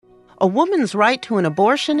A woman's right to an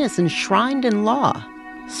abortion is enshrined in law.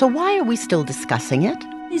 So why are we still discussing it?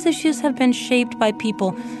 These issues have been shaped by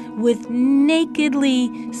people with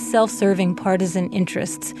nakedly self-serving partisan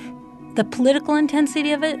interests. The political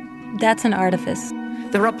intensity of it, that's an artifice.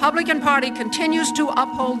 The Republican Party continues to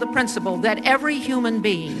uphold the principle that every human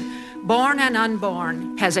being, born and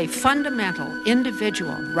unborn, has a fundamental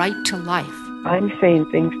individual right to life. I'm saying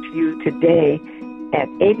things to you today at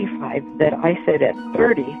 85 that I said at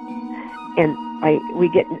 30, and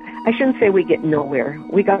I shouldn't say we get nowhere.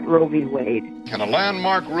 We got Roe v. Wade. In a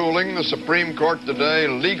landmark ruling, the Supreme Court today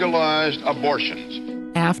legalized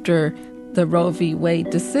abortions. After the Roe v. Wade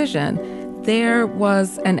decision, there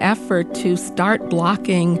was an effort to start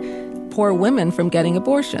blocking poor women from getting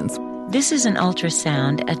abortions. This is an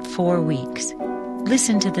ultrasound at 4 weeks.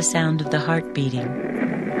 Listen to the sound of the heart beating.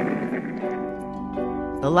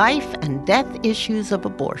 The life and death issues of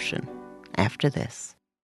abortion after this.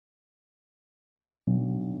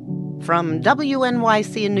 From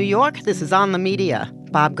WNYC in New York, this is On the Media.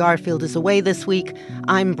 Bob Garfield is away this week.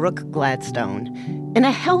 I'm Brooke Gladstone. In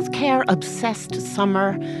a healthcare-obsessed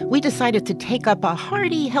summer, we decided to take up a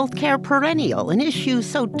hearty healthcare perennial, an issue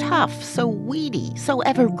so tough, so weedy, so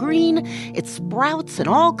evergreen, it sprouts in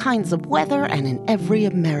all kinds of weather and in every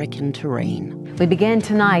American terrain. We begin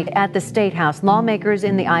tonight at the State House. Lawmakers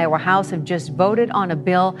in the Iowa House have just voted on a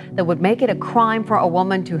bill that would make it a crime for a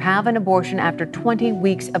woman to have an abortion after 20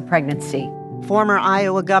 weeks of pregnancy. Former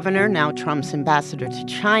Iowa governor, now Trump's ambassador to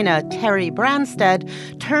China, Terry Branstad,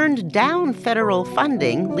 turned down federal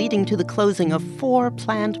funding, leading to the closing of 4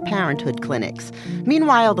 Planned Parenthood clinics.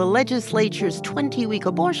 Meanwhile, the legislature's 20-week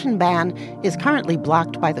abortion ban is currently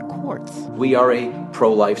blocked by the courts. We are a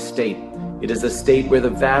pro-life state. It is a state where the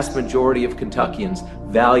vast majority of Kentuckians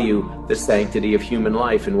value the sanctity of human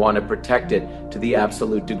life and want to protect it to the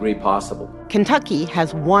absolute degree possible. Kentucky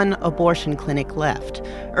has 1 abortion clinic left.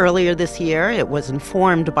 Earlier this year, it was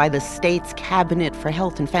informed by the state's Cabinet for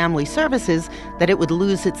Health and Family Services that it would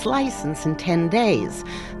lose its license in 10 days.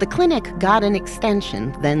 The clinic got an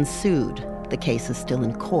extension, then sued. The case is still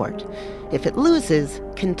in court. If it loses,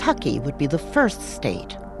 Kentucky would be the first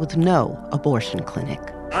state with no abortion clinic.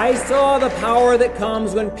 I saw the power that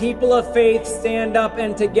comes when people of faith stand up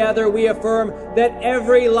and together we affirm that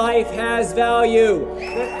every life has value.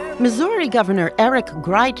 Missouri Governor Eric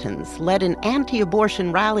Greitens led an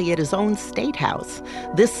anti-abortion rally at his own state house.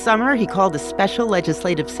 This summer, he called a special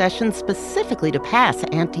legislative session specifically to pass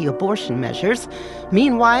anti-abortion measures.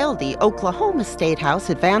 Meanwhile, the Oklahoma State House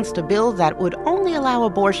advanced a bill that would only allow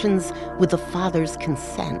abortions with the father's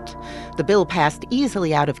consent. The bill passed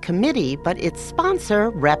easily out of committee, but its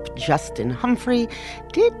sponsor, Rep. Justin Humphrey,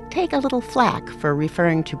 did take a little flack for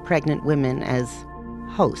referring to pregnant women as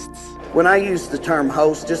hosts. When I use the term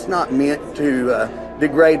host, it's not meant to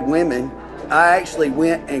degrade women. I actually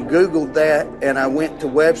went and Googled that, and I went to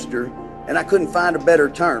Webster, and I couldn't find a better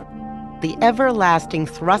term. The everlasting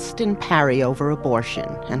thrust and parry over abortion.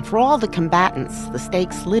 And for all the combatants, the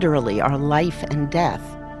stakes literally are life and death.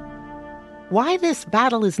 Why this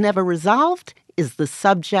battle is never resolved is the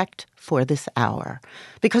subject for this hour.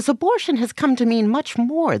 Because abortion has come to mean much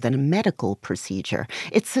more than a medical procedure.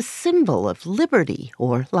 It's a symbol of liberty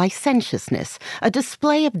or licentiousness, a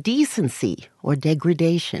display of decency or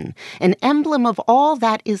degradation, an emblem of all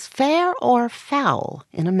that is fair or foul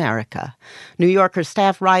in America. New Yorker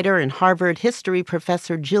staff writer and Harvard history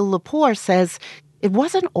professor Jill Lepore says it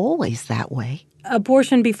wasn't always that way.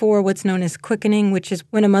 Abortion before what's known as quickening, which is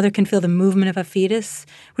when a mother can feel the movement of a fetus,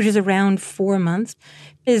 which is around 4 months,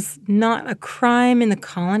 is not a crime in the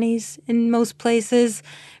colonies in most places.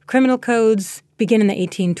 Criminal codes begin in the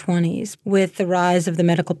 1820s with the rise of the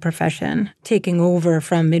medical profession taking over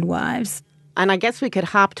from midwives. And I guess we could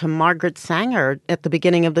hop to Margaret Sanger at the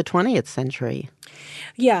beginning of the 20th century.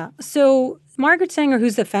 Yeah, so Margaret Sanger,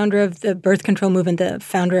 who's the founder of the birth control movement, the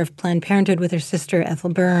founder of Planned Parenthood with her sister Ethel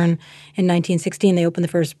Byrne in 1916, they opened the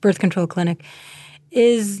first birth control clinic,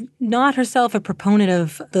 is not herself a proponent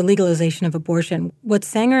of the legalization of abortion. What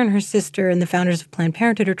Sanger and her sister and the founders of Planned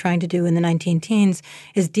Parenthood are trying to do in the 19-teens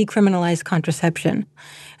is decriminalize contraception.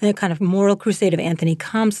 And the kind of moral crusade of Anthony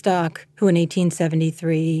Comstock, who in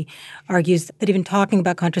 1873 argues that even talking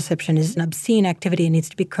about contraception is an obscene activity and needs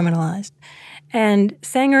to be criminalized. And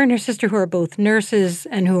Sanger and her sister, who are both nurses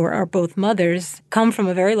and who are both mothers, come from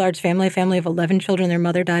a very large family, a family of 11 children. Their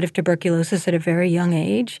mother died of tuberculosis at a very young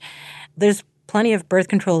age. There's plenty of birth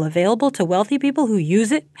control available to wealthy people who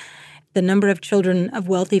use it. The number of children of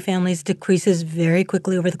wealthy families decreases very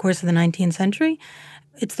quickly over the course of the 19th century.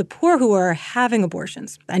 It's the poor who are having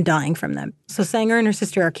abortions and dying from them. So Sanger and her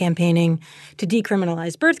sister are campaigning to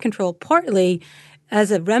decriminalize birth control, partly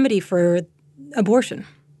as a remedy for abortion.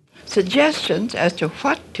 Suggestions as to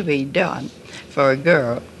what to be done for a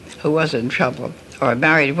girl who was in trouble or a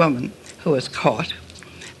married woman who was caught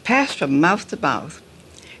passed from mouth to mouth.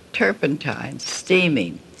 Turpentine,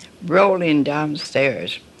 steaming, rolling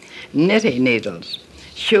downstairs, knitting needles,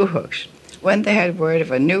 shoe hooks. When they had word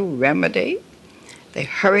of a new remedy, they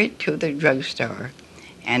hurried to the drugstore.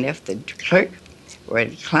 And if the clerk were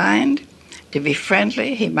inclined to be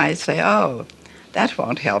friendly, he might say, "Oh, that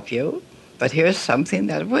won't help you, but here's something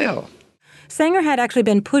that will." Sanger had actually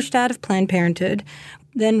been pushed out of Planned Parenthood,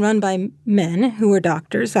 then run by men who were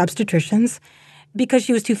doctors, obstetricians, because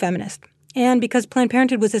she was too feminist, and because Planned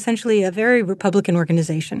Parenthood was essentially a very Republican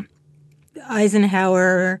organization.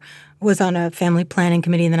 Eisenhower was on a family planning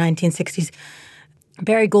committee in the 1960s.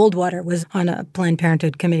 Barry Goldwater was on a Planned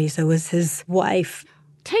Parenthood committee, so was his wife.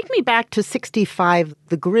 Take me back to 65,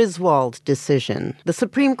 the Griswold decision. The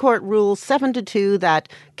Supreme Court ruled 7-2 that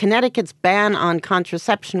Connecticut's ban on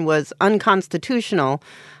contraception was unconstitutional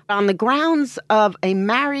on the grounds of a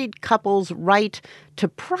married couple's right to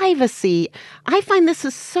privacy. I find this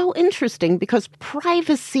is so interesting because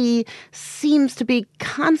privacy seems to be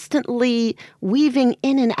constantly weaving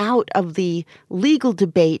in and out of the legal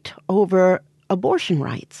debate over abortion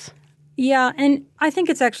rights. Yeah, and I think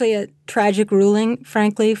it's actually a tragic ruling,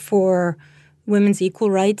 frankly, for women's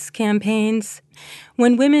equal rights campaigns.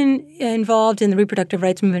 When women involved in the reproductive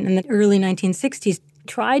rights movement in the early 1960s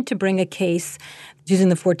tried to bring a case using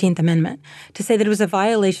the 14th Amendment to say that it was a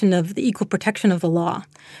violation of the equal protection of the law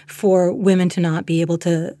for women to not be able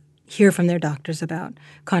to hear from their doctors about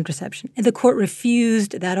contraception. And the court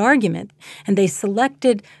refused that argument, and they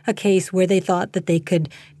selected a case where they thought that they could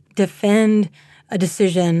defend a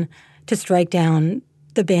decision to strike down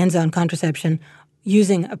the bans on contraception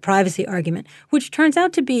using a privacy argument, which turns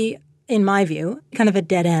out to be, in my view, kind of a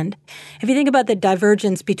dead end. If you think about the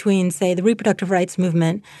divergence between, say, the reproductive rights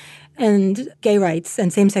movement and gay rights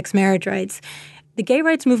and same-sex marriage rights, the gay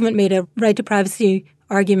rights movement made a right to privacy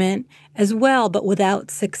argument as well, but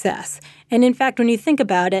without success. And in fact, when you think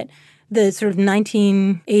about it, the sort of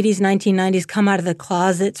 1980s, 1990s come out of the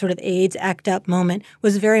closet sort of AIDS act up moment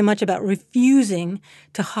was very much about refusing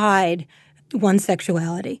to hide one's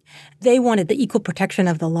sexuality. They wanted the equal protection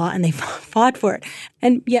of the law, and they fought for it.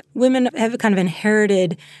 And yet women have kind of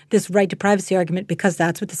inherited this right to privacy argument because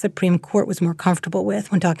that's what the Supreme Court was more comfortable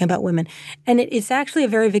with when talking about women. And it's actually a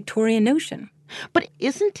very Victorian notion. But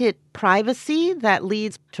isn't it privacy that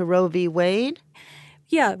leads to Roe v. Wade?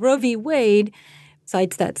 Yeah, Roe v. Wade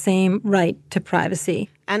cites that same right to privacy.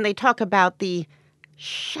 And they talk about the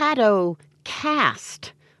shadow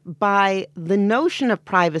cast by the notion of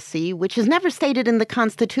privacy, which is never stated in the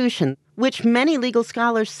Constitution, which many legal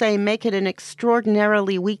scholars say make it an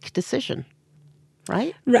extraordinarily weak decision.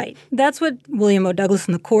 Right? Right. That's what William O. Douglas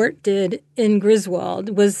and the court did in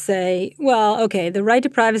Griswold, was say, well, okay, the right to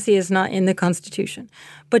privacy is not in the Constitution,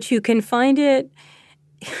 but you can find it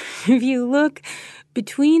if you look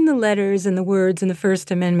between the letters and the words in the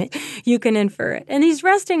First Amendment, you can infer it. And he's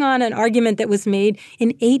resting on an argument that was made in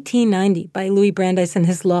 1890 by Louis Brandeis and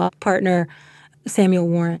his law partner, Samuel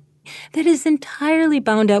Warren, that is entirely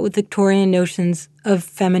bound out with Victorian notions of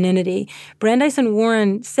femininity. Brandeis and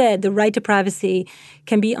Warren said the right to privacy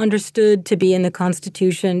can be understood to be in the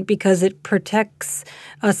Constitution because it protects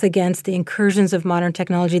us against the incursions of modern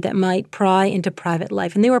technology that might pry into private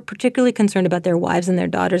life. And they were particularly concerned about their wives and their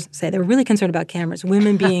daughters. Say they were really concerned about cameras,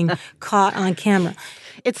 women being caught on camera.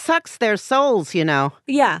 It sucks their souls, you know.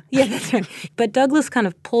 Yeah, that's right. But Douglas kind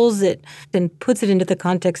of pulls it and puts it into the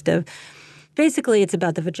context of basically, it's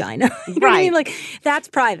about the vagina. You know what I mean? Like, that's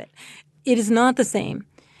private. It is not the same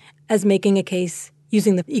as making a case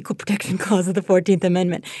using the Equal Protection Clause of the 14th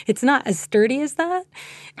Amendment. It's not as sturdy as that,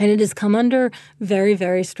 and it has come under very,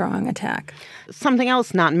 very strong attack. Something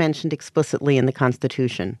else not mentioned explicitly in the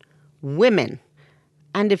Constitution, women.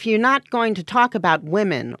 And if you're not going to talk about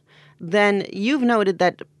women, then you've noted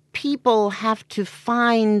that people have to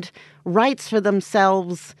find rights for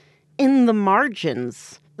themselves in the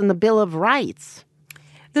margins in the Bill of Rights.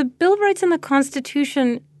 The Bill of Rights and the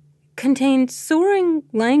Constitution contain soaring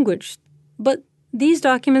language, but these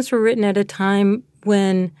documents were written at a time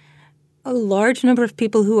when a large number of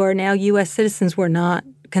people who are now U.S. citizens were not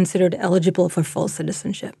considered eligible for full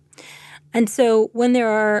citizenship. And so when there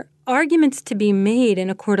are arguments to be made in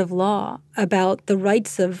a court of law about the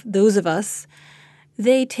rights of those of us,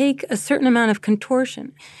 they take a certain amount of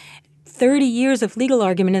contortion. 30 years of legal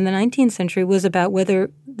argument in the 19th century was about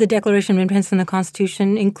whether the Declaration of Independence and the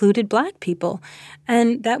Constitution included black people.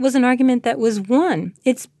 And that was an argument that was won.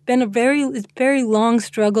 It's been a very long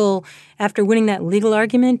struggle after winning that legal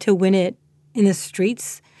argument to win it in the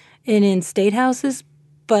streets and in state houses,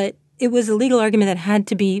 but it was a legal argument that had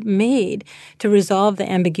to be made to resolve the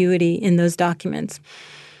ambiguity in those documents.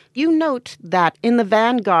 You note that in the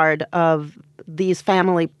vanguard of these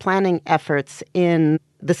family planning efforts in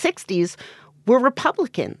the 60s were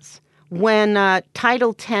Republicans. When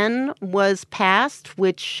Title X was passed,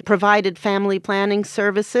 which provided family planning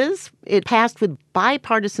services, it passed with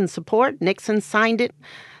bipartisan support. Nixon signed it.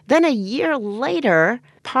 Then a year later,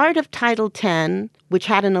 part of Title X, which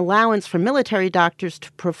had an allowance for military doctors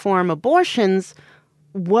to perform abortions,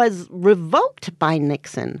 was revoked by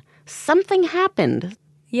Nixon. Something happened.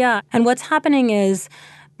 Yeah, and what's happening is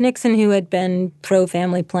Nixon, who had been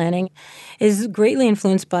pro-family planning, is greatly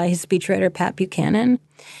influenced by his speechwriter, Pat Buchanan.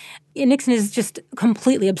 Nixon is just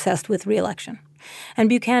completely obsessed with re-election. And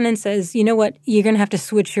Buchanan says, you know what, you're going to have to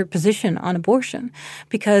switch your position on abortion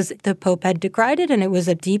because the Pope had decried it and it was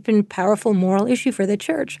a deep and powerful moral issue for the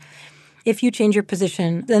church. If you change your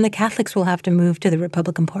position, then the Catholics will have to move to the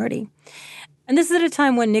Republican Party. And this is at a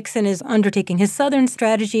time when Nixon is undertaking his Southern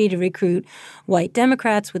strategy to recruit white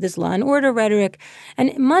Democrats with his law and order rhetoric.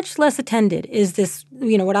 And much less attended is this,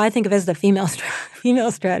 what I think of as the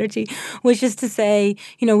female strategy, which is to say,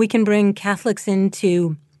 we can bring Catholics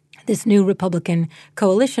into this new Republican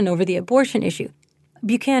coalition over the abortion issue.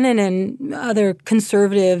 Buchanan and other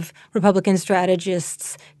conservative Republican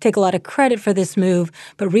strategists take a lot of credit for this move,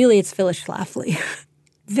 but really it's Phyllis Schlafly,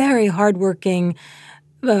 very hardworking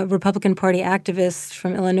Republican Party activist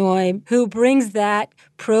from Illinois who brings that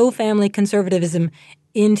pro-family conservatism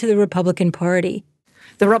into the Republican Party.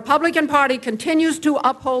 The Republican Party continues to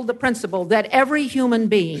uphold the principle that every human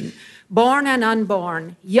being, born and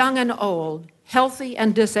unborn, young and old, healthy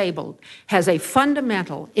and disabled, has a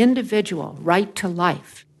fundamental individual right to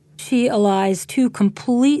life. She allies two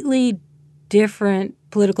completely different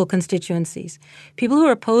political constituencies. People who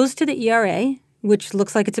are opposed to the ERA, which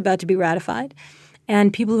looks like it's about to be ratified,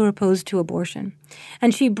 and people who are opposed to abortion.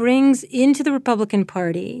 And she brings into the Republican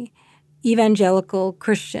Party evangelical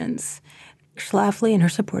Christians. Schlafly and her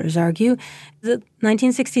supporters argue that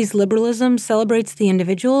 1960s liberalism celebrates the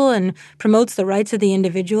individual and promotes the rights of the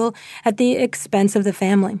individual at the expense of the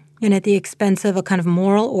family and at the expense of a kind of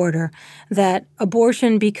moral order that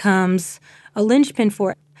abortion becomes a linchpin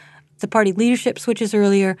for. The party leadership switches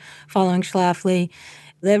earlier following Schlafly.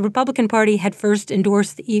 The Republican Party had first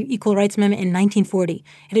endorsed the Equal Rights Amendment in 1940.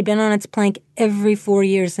 It had been on its plank every 4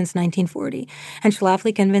 years since 1940. And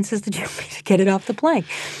Schlafly convinces the jury to get it off the plank.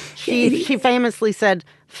 She famously said,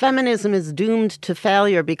 feminism is doomed to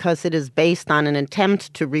failure because it is based on an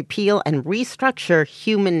attempt to repeal and restructure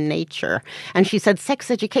human nature. And she said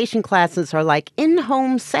sex education classes are like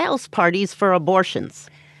in-home sales parties for abortions.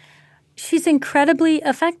 She's incredibly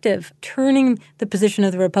effective, turning the position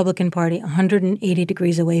of the Republican Party 180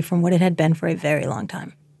 degrees away from what it had been for a very long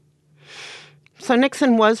time. So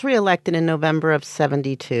Nixon was reelected in November of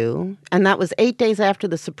 1972, and that was 8 days after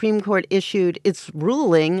the Supreme Court issued its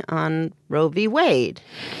ruling on Roe v. Wade.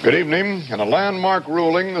 Good evening. In a landmark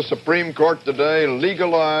ruling, the Supreme Court today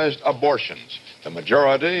legalized abortions. The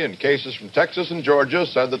majority in cases from Texas and Georgia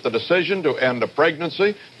said that the decision to end a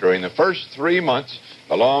pregnancy during the first 3 months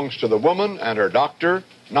belongs to the woman and her doctor,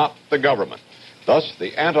 not the government. Thus,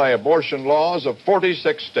 the anti-abortion laws of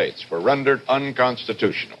 46 states were rendered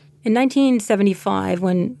unconstitutional. In 1975,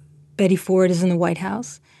 when Betty Ford is in the White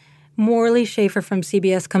House, Morley Schaefer from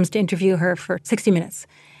CBS comes to interview her for 60 Minutes.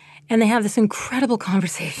 And they have this incredible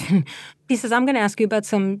conversation. He says, I'm going to ask you about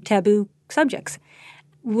some taboo subjects.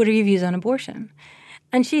 What are your views on abortion?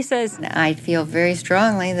 And she says, I feel very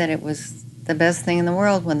strongly that it was the best thing in the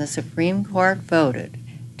world when the Supreme Court voted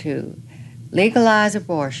to legalize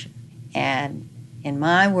abortion and, in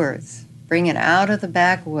my words, bring it out of the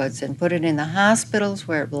backwoods and put it in the hospitals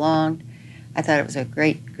where it belonged. I thought it was a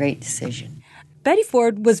great, great decision. Betty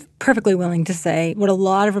Ford was perfectly willing to say what a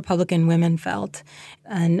lot of Republican women felt.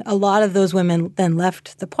 And a lot of those women then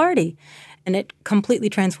left the party. And it completely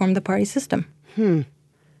transformed the party system.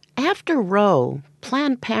 After Roe,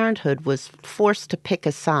 Planned Parenthood was forced to pick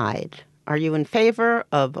a side. Are you in favor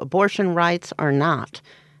of abortion rights or not?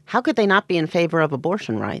 How could they not be in favor of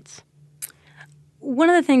abortion rights? One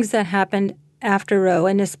of the things that happened after Roe,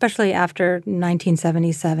 and especially after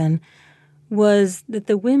 1977, was that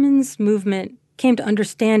the women's movement came to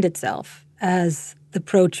understand itself as the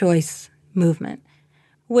pro-choice movement,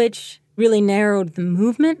 which really narrowed the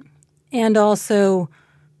movement and also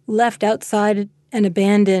left outside and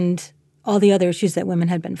abandoned all the other issues that women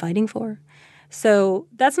had been fighting for. So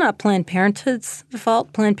that's not Planned Parenthood's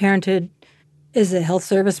fault. Planned Parenthood is a health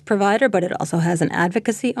service provider, but it also has an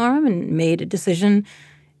advocacy arm and made a decision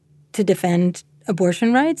to defend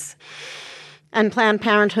abortion rights. And Planned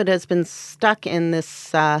Parenthood has been stuck in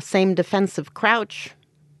this same defensive crouch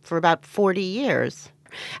for about 40 years.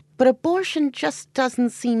 But abortion just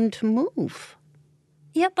doesn't seem to move.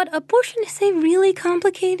 Yeah, but abortion is a really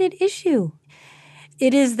complicated issue.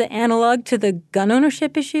 It is the analog to the gun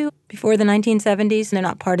ownership issue before the 1970s. They're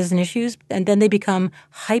not partisan issues. And then they become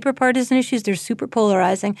hyper-partisan issues. They're super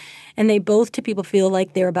polarizing. And they both, to people, feel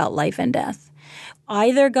like they're about life and death.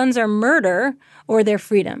 Either guns are murder or they're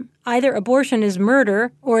freedom. Either abortion is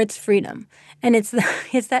murder or it's freedom. And it's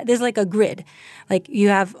that there's like a grid. Like you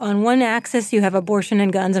have on one axis, you have abortion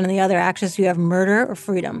and guns. And on the other axis, you have murder or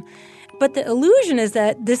freedom. But the illusion is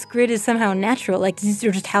that this grid is somehow natural. Like these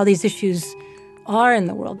are just how these issues are in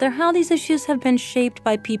the world. They're how these issues have been shaped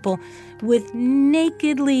by people with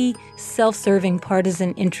nakedly self-serving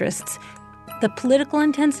partisan interests. The political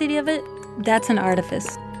intensity of it, that's an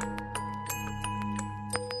artifice.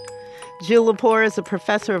 Jill Lepore is a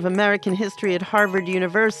professor of American history at Harvard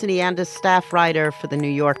University and a staff writer for The New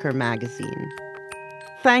Yorker magazine.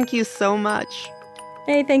 Thank you so much.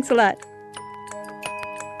 Hey, thanks a lot.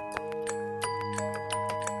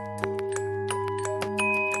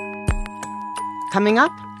 Coming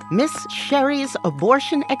up, Miss Sherry's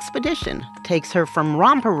abortion expedition takes her from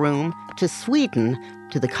Romper Room to Sweden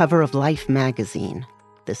to the cover of Life magazine.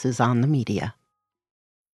 This is On the Media.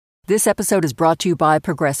 This episode is brought to you by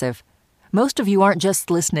Progressive. Most of you aren't just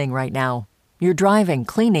listening right now. You're driving,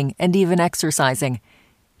 cleaning, and even exercising.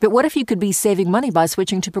 But what if you could be saving money by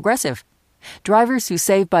switching to Progressive? Drivers who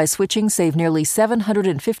save by switching save nearly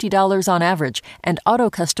 $750 on average, and auto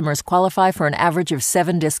customers qualify for an average of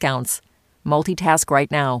 7 discounts. Multitask right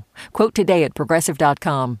now. Quote today at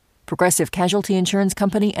Progressive.com. Progressive Casualty Insurance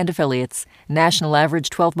Company and Affiliates. National average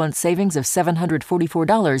 12-month savings of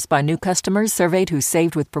 $744 by new customers surveyed who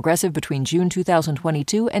saved with Progressive between June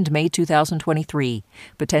 2022 and May 2023.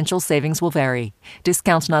 Potential savings will vary.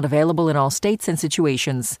 Discounts not available in all states and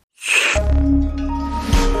situations.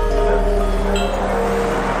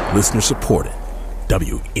 Listener supported.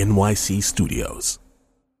 WNYC Studios.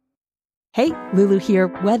 Hey, Lulu here.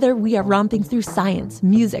 Whether we are romping through science,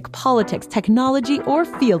 music, politics, technology, or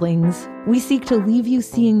feelings, we seek to leave you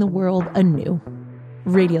seeing the world anew.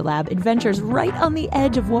 Radiolab adventures right on the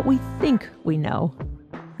edge of what we think we know,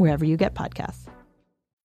 wherever you get podcasts.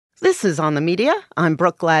 This is On the Media. I'm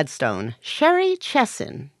Brooke Gladstone. Sherry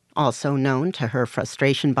Chesson, also known to her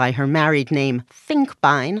frustration by her married name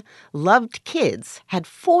Thinkbein, loved kids, had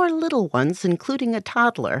 4 little ones, including a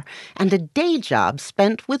toddler, and a day job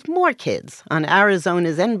spent with more kids on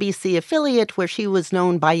Arizona's NBC affiliate where she was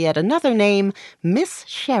known by yet another name, Miss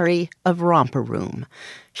Sherry of Romper Room.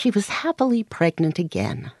 She was happily pregnant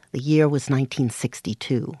again. The year was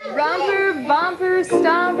 1962. Romper, bumper,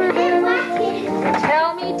 stomper,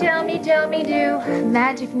 tell me, do.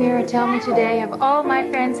 Magic mirror, tell me today. Have all my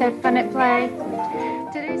friends had fun at play?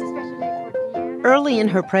 Today's a special day for Early in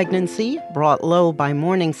her pregnancy, brought low by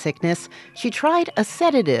morning sickness, she tried a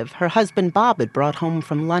sedative her husband Bob had brought home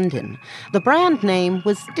from London. The brand name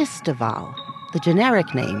was Distaval. The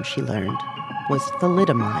generic name, she learned, was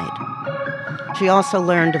thalidomide. She also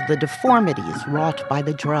learned of the deformities wrought by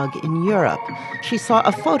the drug in Europe. She saw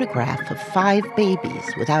a photograph of 5 babies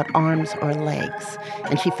without arms or legs,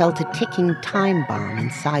 and she felt a ticking time bomb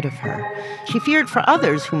inside of her. She feared for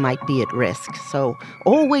others who might be at risk, so,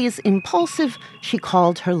 always impulsive, she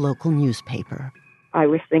called her local newspaper. I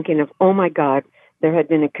was thinking of, oh my God, there had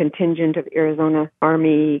been a contingent of Arizona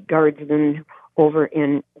Army Guardsmen over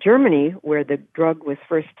in Germany where the drug was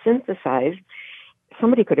first synthesized.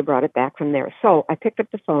 Somebody could have brought it back from there. So I picked up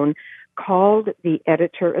the phone, called the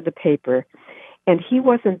editor of the paper, and he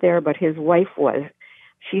wasn't there, but his wife was.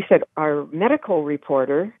 She said, our medical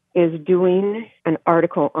reporter is doing an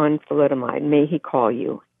article on thalidomide. May he call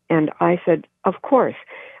you? And I said, of course,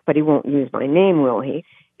 but he won't use my name, will he?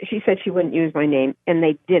 She said she wouldn't use my name, and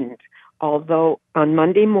they didn't. Although on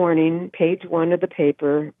Monday morning, page 1 of the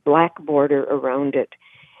paper, black border around it,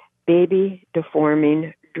 baby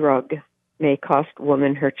deforming drug may cost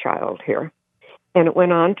woman her child here. And it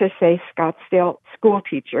went on to say Scottsdale school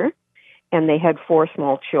teacher, and they had 4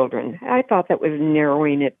 small children. I thought that was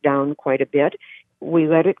narrowing it down quite a bit. We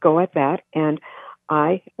let it go at that, and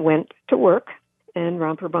I went to work, and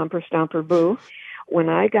romper, bumper, stomper, boo. When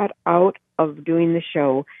I got out of doing the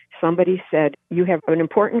show, somebody said, you have an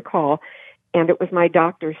important call, and it was my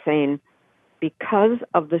doctor saying, because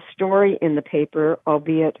of the story in the paper,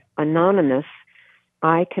 albeit anonymous,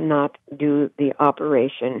 I cannot do the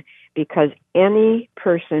operation because any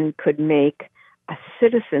person could make a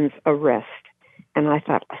citizen's arrest. And I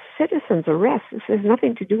thought, a citizen's arrest? This has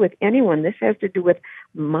nothing to do with anyone. This has to do with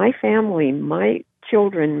my family, my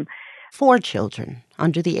children, 4 children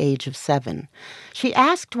under the age of 7. She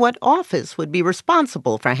asked what office would be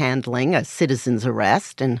responsible for handling a citizen's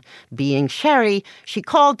arrest, and being Sherry, she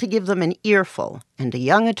called to give them an earful, and a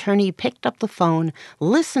young attorney picked up the phone,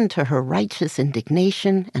 listened to her righteous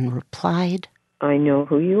indignation, and replied, I know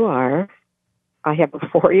who you are. I have a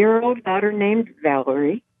 4-year-old daughter named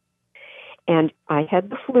Valerie, and I had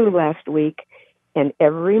the flu last week, and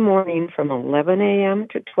every morning from 11 a.m.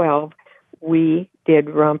 to 12, we did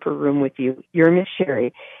romper room with you. You're Miss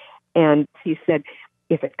Sherry. And he said,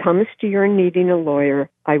 if it comes to your needing a lawyer,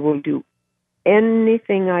 I will do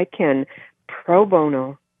anything I can pro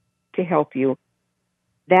bono to help you.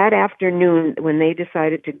 That afternoon, when they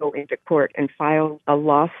decided to go into court and file a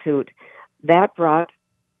lawsuit, that brought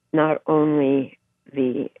not only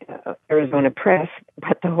the Arizona press,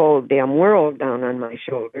 but the whole damn world down on my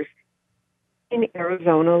shoulders. In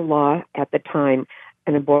Arizona law at the time,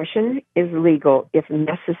 an abortion is legal if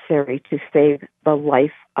necessary to save the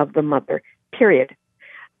life of the mother, period.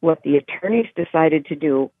 What the attorneys decided to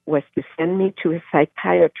do was to send me to a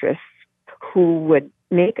psychiatrist who would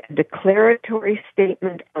make a declaratory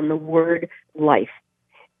statement on the word life.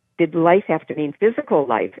 Did life have to mean physical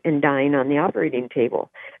life and dying on the operating table?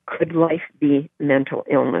 Could life be mental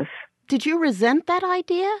illness? Did you resent that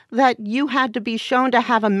idea, that you had to be shown to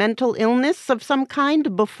have a mental illness of some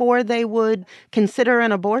kind before they would consider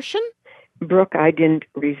an abortion? Brooke, I didn't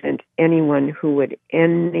resent anyone who would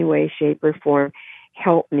in any way, shape, or form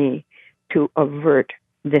help me to avert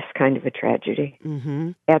this kind of a tragedy.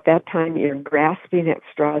 Mm-hmm. At that time, you're grasping at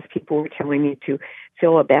straws. People were telling me to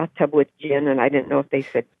fill a bathtub with gin, and I didn't know if they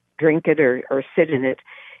said drink it or sit in it.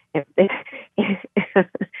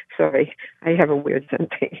 Sorry, I have a weird sense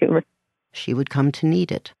of humor. She would come to need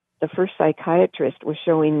it. The first psychiatrist was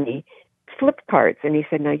showing me flip cards, and he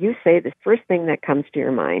said, now you say the first thing that comes to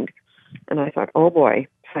your mind. And I thought, oh boy,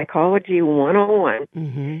 Psychology 101.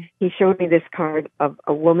 Mm-hmm. He showed me this card of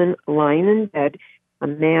a woman lying in bed, a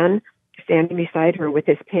man standing beside her with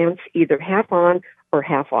his pants either half on or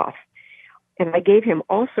half off. And I gave him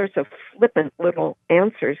all sorts of flippant little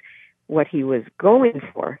answers. What he was going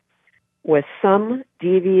for was some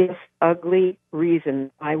devious, ugly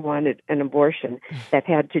reason I wanted an abortion that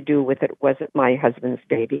had to do with it wasn't my husband's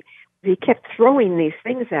baby. He kept throwing these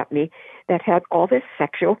things at me that had all this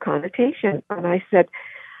sexual connotation. And I said,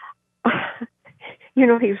 he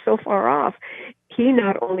was so far off. He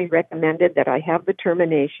not only recommended that I have the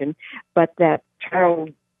termination, but that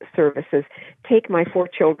child services take my 4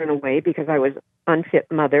 children away because I was unfit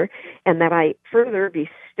mother, and that I further be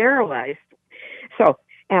sterilized. So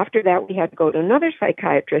after that, we had to go to another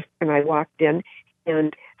psychiatrist, and I walked in,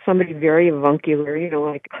 and somebody very avuncular,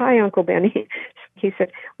 like, hi, Uncle Benny. He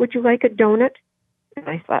said, would you like a donut? And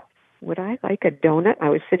I thought, would I like a donut? I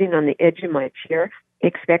was sitting on the edge of my chair,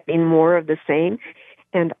 expecting more of the same.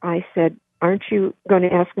 And I said, aren't you going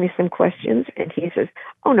to ask me some questions? And he says,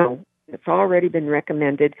 oh, no, it's already been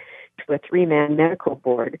recommended to a 3-man medical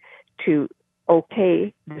board to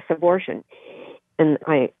okay this abortion. And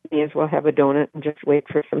I may as well have a donut and just wait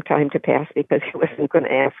for some time to pass because he wasn't going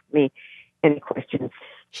to ask me any questions.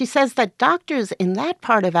 She says that doctors in that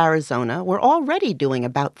part of Arizona were already doing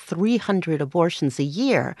about 300 abortions a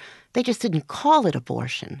year. They just didn't call it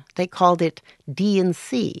abortion. They called it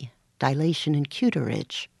D&C, dilation and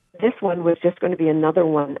curettage. This one was just going to be another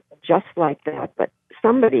one just like that, but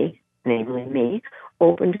somebody, namely me,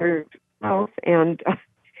 opened her mouth and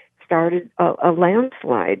started a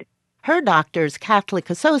landslide. Her doctor's Catholic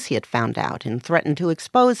associate found out and threatened to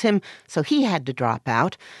expose him, so he had to drop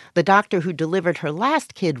out. The doctor who delivered her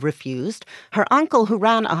last kid refused. Her uncle, who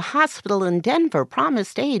ran a hospital in Denver,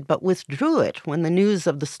 promised aid but withdrew it when the news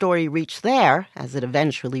of the story reached there, as it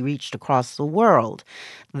eventually reached across the world.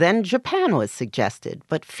 Then Japan was suggested,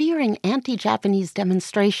 but fearing anti-Japanese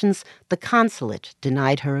demonstrations, the consulate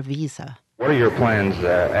denied her a visa. What are your plans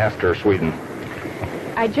after Sweden?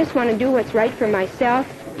 I just want to do what's right for myself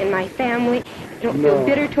and my family. I don't feel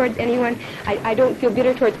bitter towards anyone. I don't feel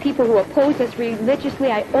bitter towards people who oppose us religiously.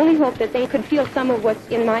 I only hope that they could feel some of what's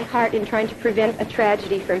in my heart in trying to prevent a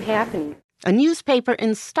tragedy from happening. A newspaper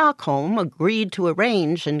in Stockholm agreed to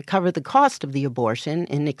arrange and cover the cost of the abortion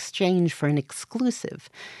in exchange for an exclusive.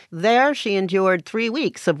 There, she endured 3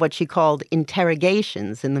 weeks of what she called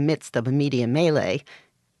interrogations in the midst of a media melee,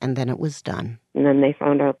 and then it was done. And then they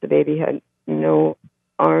found out the baby had no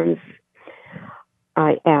arms.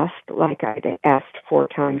 I asked, like I'd asked 4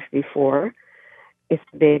 times before, if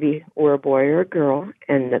the baby were a boy or a girl,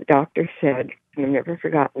 and the doctor said, and I've never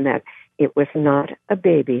forgotten that, it was not a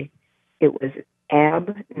baby. It was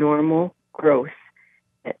abnormal growth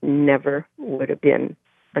that never would have been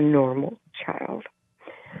a normal child.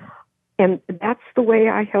 And that's the way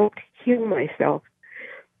I helped heal myself.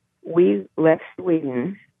 We left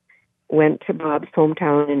Sweden, went to Bob's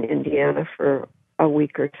hometown in Indiana for a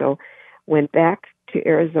week or so, went back to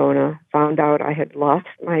Arizona, found out I had lost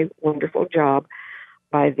my wonderful job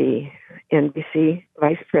by the NBC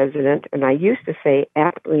vice president, and I used to say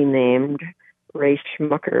aptly named Ray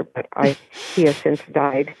Schmucker, but he has since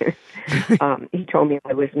died. He told me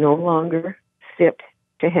I was no longer fit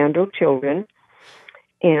to handle children,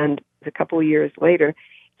 and a couple of years later,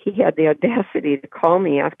 he had the audacity to call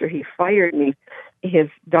me after he fired me. His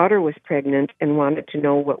daughter was pregnant and wanted to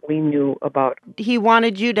know what we knew about. He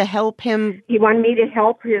wanted you to help him? He wanted me to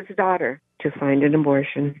help his daughter to find an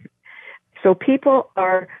abortion. So people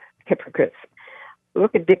are hypocrites.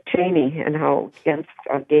 Look at Dick Cheney and how against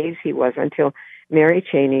gays he was until Mary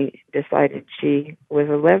Cheney decided she was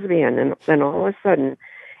a lesbian. And then all of a sudden,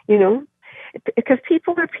 because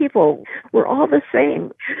people are people. We're all the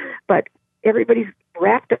same. But everybody's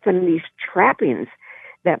wrapped up in these trappings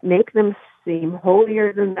that make them seem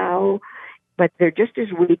holier than thou, but they're just as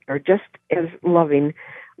weak or just as loving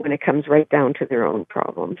when it comes right down to their own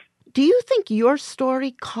problems. Do you think your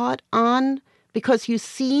story caught on because you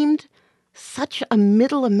seemed such a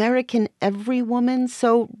middle American every woman,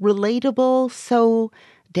 so relatable, so,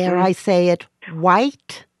 dare I say it,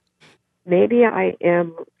 white? Maybe I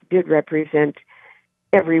did represent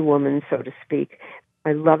every woman, so to speak.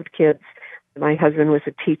 I loved kids. My husband was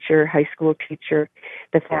a teacher, high school teacher.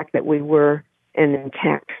 The fact that we were an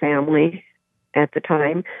intact family at the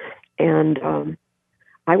time. And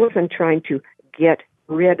I wasn't trying to get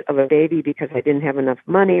rid of a baby because I didn't have enough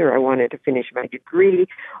money or I wanted to finish my degree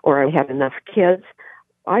or I had enough kids.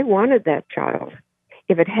 I wanted that child.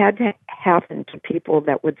 If it had to happen to people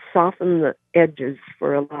that would soften the edges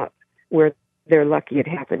for a lot where they're lucky it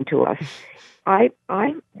happened to us, I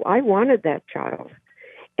wanted that child.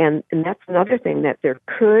 And that's another thing, that there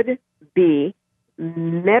could be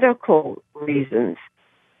medical reasons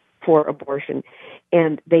for abortion.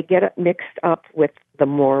 And they get it mixed up with the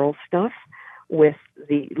moral stuff, with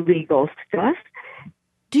the legal stuff.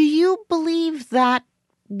 Do you believe that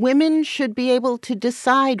women should be able to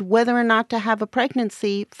decide whether or not to have a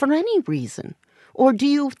pregnancy for any reason? Or do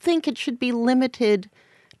you think it should be limited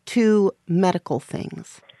to medical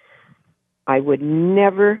things? I would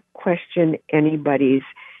never question anybody's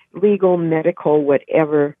legal, medical,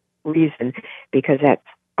 whatever reason, because that's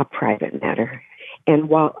a private matter. And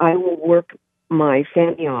while I will work my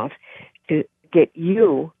family off to get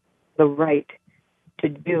you the right to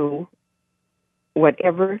do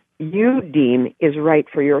whatever you deem is right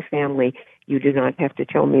for your family, you do not have to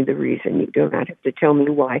tell me the reason. You do not have to tell me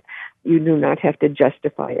why. You do not have to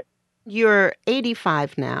justify it. You're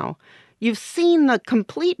 85 now. You've seen the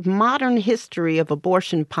complete modern history of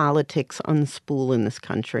abortion politics unspool in this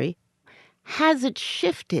country. Has it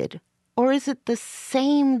shifted, or is it the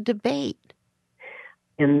same debate?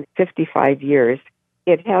 In 55 years,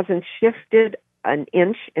 it hasn't shifted an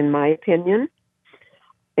inch, in my opinion,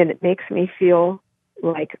 and it makes me feel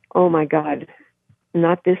like, oh my God,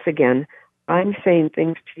 not this again. I'm saying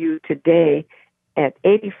things to you today at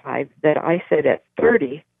 85 that I said at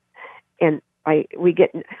 30, and I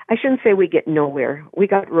shouldn't say we get nowhere. We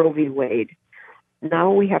got Roe v. Wade.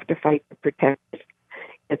 Now we have to fight to protect it.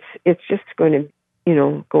 It's just going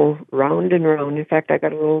to, go round and round. In fact, I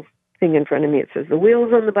got a little thing in front of me. It says the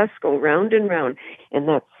wheels on the bus go round and round, and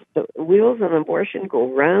that's the wheels on abortion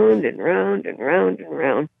go round and round and round and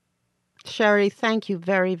round. Sherry, thank you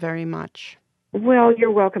very, very much. Well,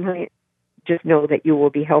 you're welcome, honey. Just know that you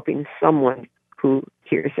will be helping someone who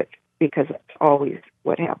hears it, because that's always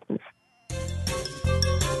what happens.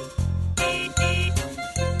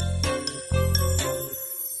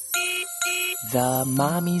 The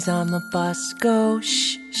mommies on the bus go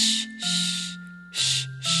shh, shh, shh, shh,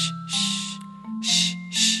 shh, shh, shh,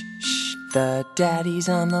 shh, shh. The daddies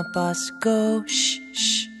on the bus go shh,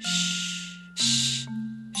 shh, shh, shh, shh, shh.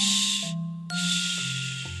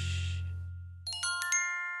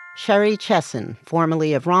 Sherry Chesson,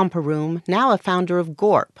 formerly of Romper Room, now a founder of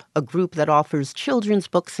GORP, a group that offers children's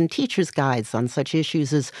books and teacher's guides on such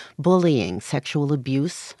issues as bullying, sexual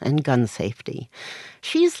abuse, and gun safety.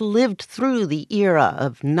 She's lived through the era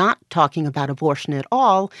of not talking about abortion at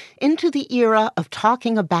all into the era of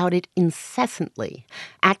talking about it incessantly.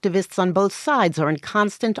 Activists on both sides are in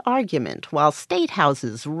constant argument, while state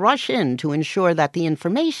houses rush in to ensure that the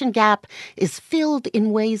information gap is filled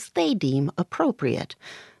in ways they deem appropriate.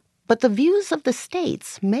 But the views of the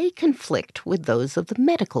states may conflict with those of the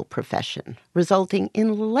medical profession, resulting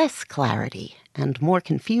in less clarity and more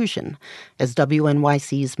confusion, as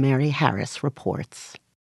WNYC's Mary Harris reports.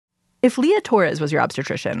 If Leah Torres was your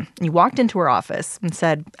obstetrician, you walked into her office and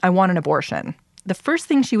said, "I want an abortion," the first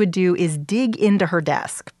thing she would do is dig into her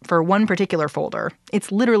desk for one particular folder.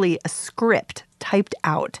 It's literally a script typed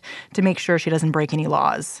out to make sure she doesn't break any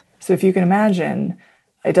laws. So if you can imagine,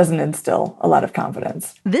 it doesn't instill a lot of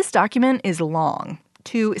confidence. This document is long,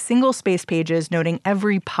 2 single-spaced pages noting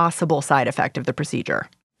every possible side effect of the procedure.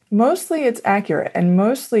 Mostly it's accurate, and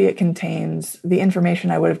mostly it contains the information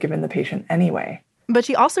I would have given the patient anyway. But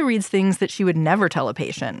she also reads things that she would never tell a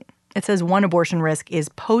patient. It says one abortion risk is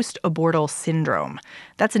post-abortal syndrome.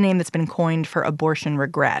 That's a name that's been coined for abortion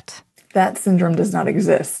regret. That syndrome does not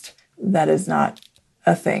exist. That is not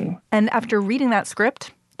a thing. And after reading that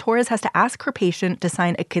script, Torres has to ask her patient to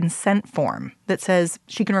sign a consent form that says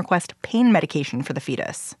she can request pain medication for the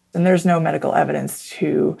fetus. And there's no medical evidence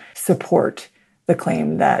to support the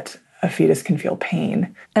claim that a fetus can feel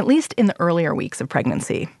pain. At least in the earlier weeks of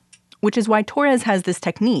pregnancy. Which is why Torres has this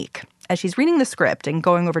technique. As she's reading the script and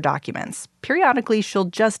going over documents, periodically she'll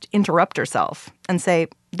just interrupt herself and say,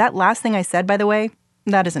 "That last thing I said, by the way,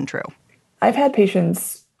 that isn't true." I've had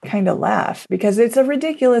patients kind of laugh because it's a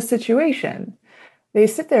ridiculous situation. They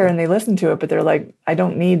sit there and they listen to it, but they're like, "I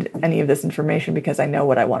don't need any of this information because I know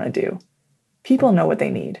what I want to do." People know what they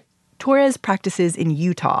need. Torres practices in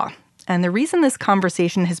Utah. And the reason this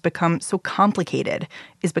conversation has become so complicated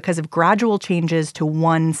is because of gradual changes to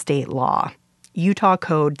one state law, Utah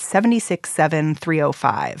Code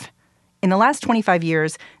 767305. In the last 25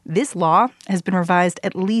 years, this law has been revised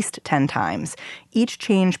at least 10 times, each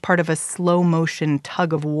change part of a slow-motion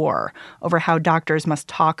tug of war over how doctors must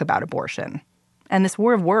talk about abortion. And this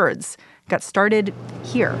war of words got started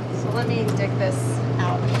here. So let me dig this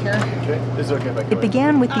out here. Okay. Is it okay if I go? It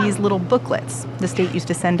began with these little booklets the state used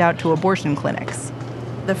to send out to abortion clinics.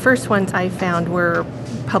 The first ones I found were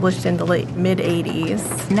published in the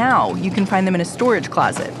mid-'80s. Now you can find them in a storage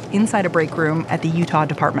closet inside a break room at the Utah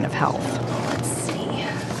Department of Health. Let's see.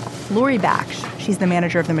 Lori Baksh, she's the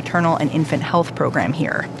manager of the maternal and infant health program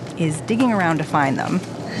here, is digging around to find them.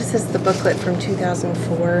 This is the booklet from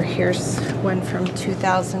 2004. Here's one from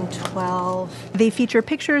 2012. They feature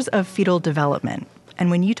pictures of fetal development. And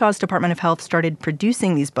when Utah's Department of Health started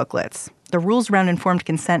producing these booklets, the rules around informed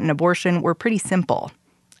consent and abortion were pretty simple.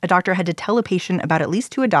 A doctor had to tell a patient about at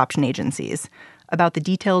least 2 adoption agencies, about the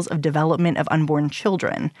details of development of unborn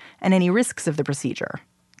children, and any risks of the procedure.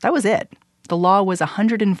 That was it. The law was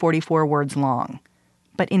 144 words long.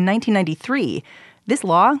 But in 1993, this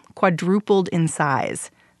law quadrupled in size.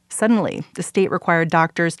 Suddenly, the state required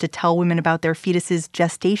doctors to tell women about their fetus's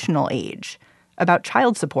gestational age, about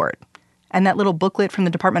child support. And that little booklet from the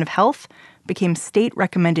Department of Health became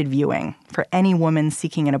state-recommended viewing for any woman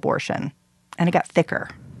seeking an abortion. And it got thicker.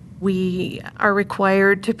 We are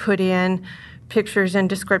required to put in pictures and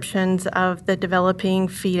descriptions of the developing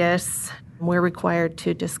fetus. We're required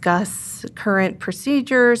to discuss current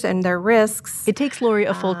procedures and their risks. It takes Lori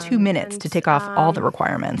a full 2 minutes to tick off all the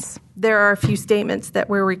requirements. There are a few statements that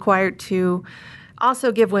we're required to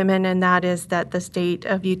also give women, and that is that the state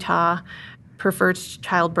of Utah prefers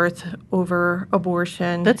childbirth over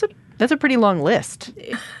abortion. That's a pretty long list.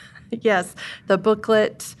 Yes. The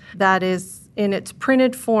booklet that is in its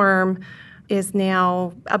printed form is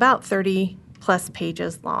now about 30-plus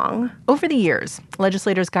pages long. Over the years,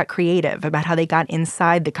 legislators got creative about how they got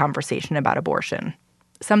inside the conversation about abortion.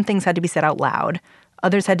 Some things had to be said out loud.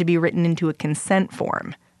 Others had to be written into a consent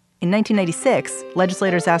form. In 1996,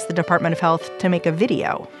 legislators asked the Department of Health to make a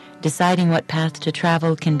video. Deciding what path to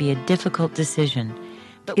travel can be a difficult decision.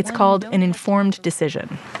 It's called an informed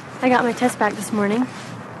decision. I got my test back this morning.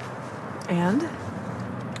 And?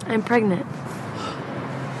 I'm pregnant.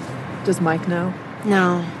 Does Mike know?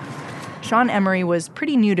 No. Sean Emery was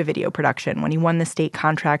pretty new to video production when he won the state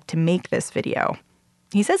contract to make this video.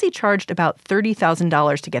 He says he charged about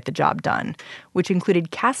 $30,000 to get the job done, which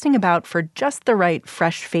included casting about for just the right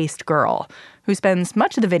fresh-faced girl who spends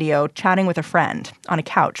much of the video chatting with a friend on a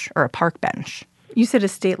couch or a park bench. You said a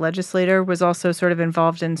state legislator was also sort of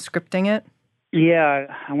involved in scripting it?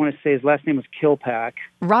 Yeah, I want to say his last name was Kilpack.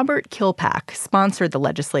 Robert Kilpack sponsored the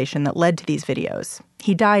legislation that led to these videos.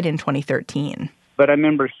 He died in 2013. But I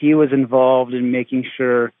remember he was involved in making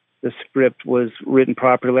sure the script was written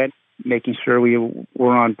properly, making sure we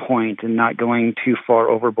were on point and not going too far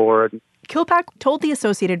overboard. Kilpack told the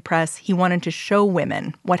Associated Press he wanted to show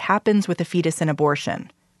women what happens with a fetus in abortion.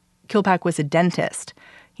 Kilpack was a dentist.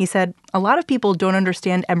 He said, "A lot of people don't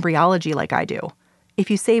understand embryology like I do. If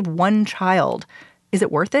you save one child, is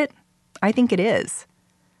it worth it? I think it is."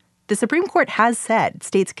 The Supreme Court has said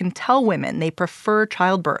states can tell women they prefer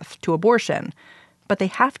childbirth to abortion, but they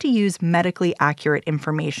have to use medically accurate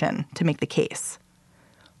information to make the case.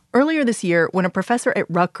 Earlier this year, when a professor at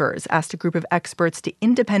Rutgers asked a group of experts to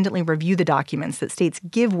independently review the documents that states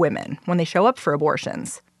give women when they show up for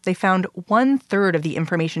abortions, they found 1/3 of the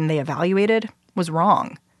information they evaluated was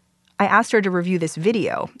wrong. I asked her to review this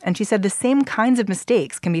video, and she said the same kinds of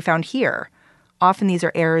mistakes can be found here. Often these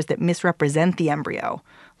are errors that misrepresent the embryo,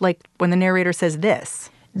 like when the narrator says this.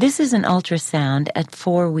 This is an ultrasound at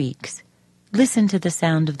 4 weeks. Listen to the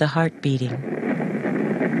sound of the heart beating.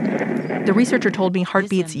 The researcher told me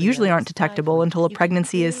heartbeats usually aren't detectable until a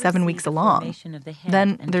pregnancy is 7 weeks along.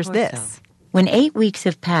 Then there's this. When 8 weeks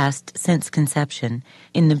have passed since conception,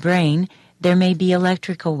 in the brain, there may be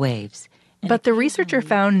electrical waves. But the researcher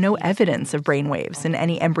found no evidence of brain waves in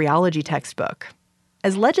any embryology textbook.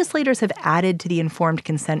 As legislators have added to the informed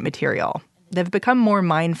consent material, they've become more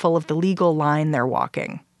mindful of the legal line they're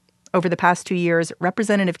walking. Over the past 2 years,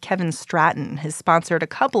 Representative Kevin Stratton has sponsored a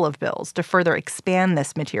couple of bills to further expand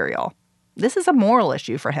this material. This is a moral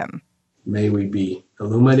issue for him. May we be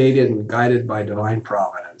illuminated and guided by divine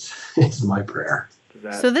providence, is my prayer.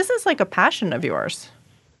 So this is like a passion of yours.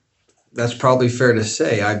 That's probably fair to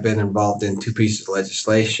say. I've been involved in 2 pieces of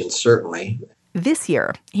legislation, certainly. This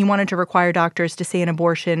year, he wanted to require doctors to say an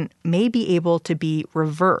abortion may be able to be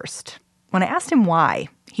reversed. When I asked him why,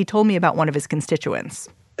 he told me about one of his constituents.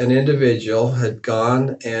 An individual had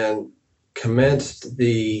gone and commenced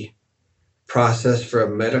the process for a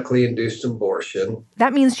medically induced abortion.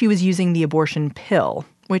 That means she was using the abortion pill,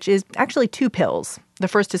 which is actually 2 pills. The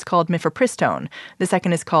first is called mifepristone. The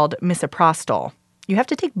second is called misoprostol. You have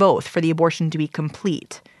to take both for the abortion to be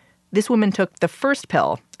complete. This woman took the first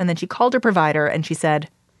pill, and then she called her provider, and she said,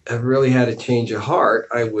 I've really had a change of heart.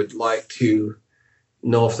 I would like to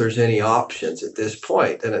know if there's any options at this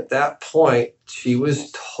point. And at that point, she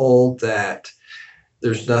was told that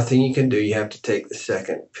there's nothing you can do. You have to take the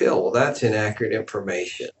second pill. Well, that's inaccurate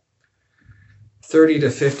information. 30 to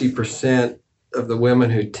 50% of the women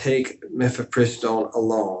who take mifepristone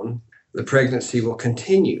alone, the pregnancy will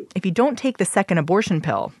continue. If you don't take the second abortion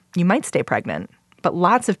pill, you might stay pregnant. But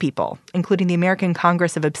lots of people, including the American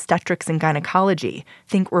Congress of Obstetrics and Gynecology,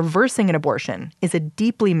 think reversing an abortion is a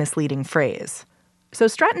deeply misleading phrase. So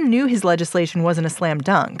Stratton knew his legislation wasn't a slam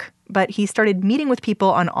dunk, but he started meeting with people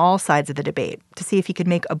on all sides of the debate to see if he could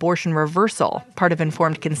make abortion reversal part of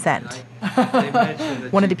informed consent.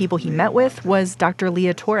 One of the people he met with was Dr.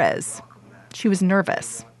 Leah Torres. She was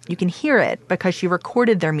nervous. You can hear it because she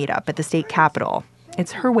recorded their meetup at the state capitol.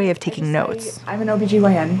 It's her way of taking notes. I'm an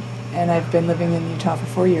OBGYN, and I've been living in Utah for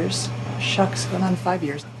 4 years. Shucks, going on 5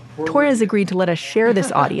 years. Torres agreed to let us share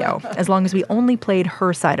this audio as long as we only played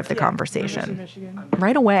her side of the conversation.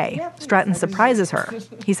 Right away, Stratton surprises her.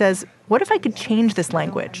 He says, what if I could change this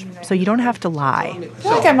language so you don't have to lie? I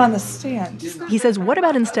feel like I'm on the stand. He says, what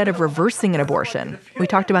about instead of reversing an abortion, we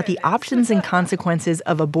talked about the options and consequences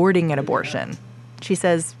of aborting an abortion? She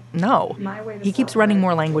says, no. He keeps running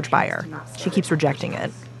more language by her. She keeps rejecting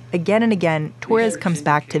it. Again and again, Torres comes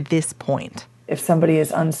back to this point. If somebody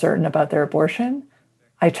is uncertain about their abortion,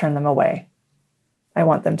 I turn them away. I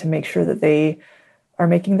want them to make sure that they are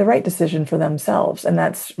making the right decision for themselves. And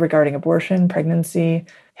that's regarding abortion, pregnancy,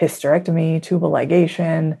 hysterectomy, tubal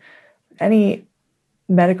ligation. Any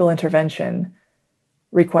medical intervention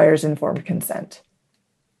requires informed consent.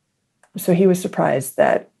 So he was surprised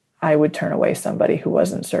that I would turn away somebody who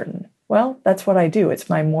wasn't certain. Well, that's what I do.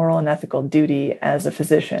 It's my moral and ethical duty as a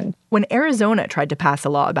physician. When Arizona tried to pass a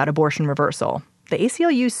law about abortion reversal, the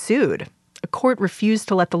ACLU sued. A court refused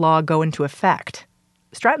to let the law go into effect.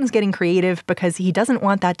 Stratton's getting creative because he doesn't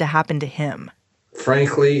want that to happen to him.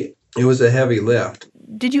 Frankly, it was a heavy lift.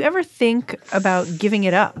 Did you ever think about giving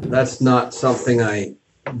it up? That's not something I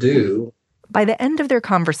do. By the end of their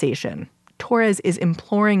conversation, Torres is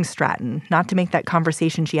imploring Stratton not to make that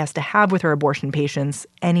conversation she has to have with her abortion patients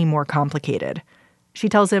any more complicated. She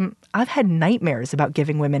tells him, I've had nightmares about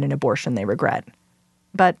giving women an abortion they regret.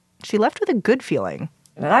 But she left with a good feeling.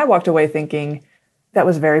 And I walked away thinking that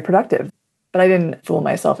was very productive. But I didn't fool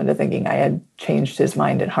myself into thinking I had changed his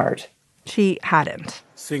mind and heart. She hadn't.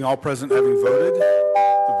 Seeing all present having voted,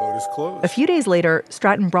 the vote is closed. A few days later,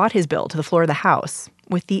 Stratton brought his bill to the floor of the House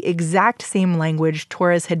with the exact same language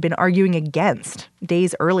Torres had been arguing against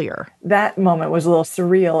days earlier. That moment was a little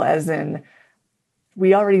surreal, as in,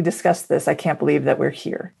 we already discussed this. I can't believe that we're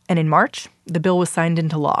here. And in March, the bill was signed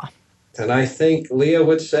into law. And I think Leah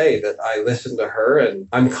would say that I listened to her, and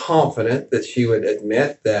I'm confident that she would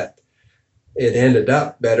admit that it ended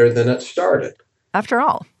up better than it started. After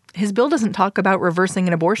all, his bill doesn't talk about reversing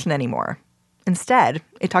an abortion anymore. Instead,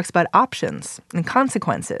 it talks about options and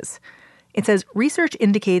consequences. It says research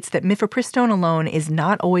indicates that mifepristone alone is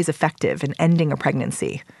not always effective in ending a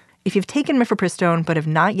pregnancy. If you've taken mifepristone but have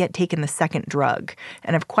not yet taken the second drug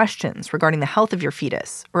and have questions regarding the health of your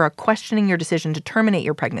fetus or are questioning your decision to terminate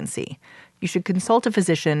your pregnancy, you should consult a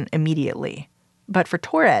physician immediately. But for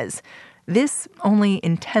Torres, this only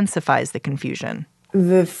intensifies the confusion.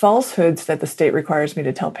 The falsehoods that the state requires me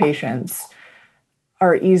to tell patients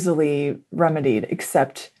are easily remedied,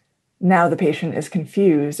 except now the patient is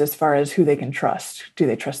confused as far as who they can trust. Do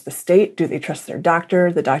they trust the state? Do they trust their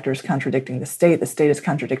doctor? The doctor is contradicting the state is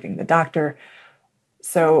contradicting the doctor.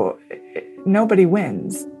 So nobody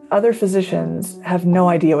wins. Other physicians have no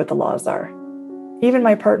idea what the laws are. Even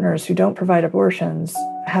my partners who don't provide abortions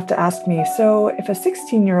have to ask me, so if a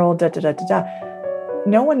 16-year-old da-da-da-da-da,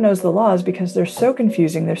 no one knows the laws because they're so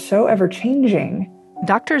confusing, they're so ever-changing.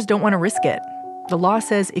 Doctors don't want to risk it. The law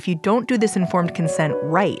says if you don't do this informed consent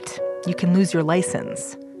right, you can lose your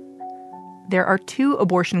license. There are 2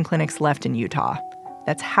 abortion clinics left in Utah.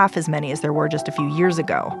 That's half as many as there were just a few years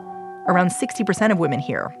ago. Around 60% of women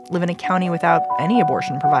here live in a county without any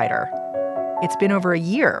abortion provider. It's been over a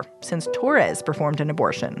year since Torres performed an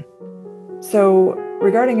abortion. So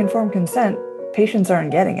regarding informed consent, patients aren't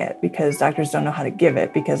getting it because doctors don't know how to give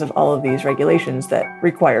it because of all of these regulations that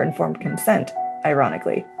require informed consent,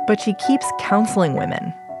 ironically. But she keeps counseling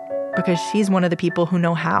women because she's one of the people who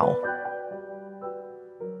know how.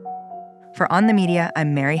 For On the Media,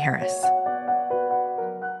 I'm Mary Harris.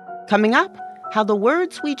 Coming up, how the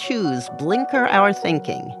words we choose blinker our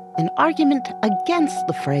thinking. An argument against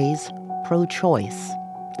the phrase pro-choice.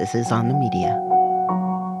 This is On the Media.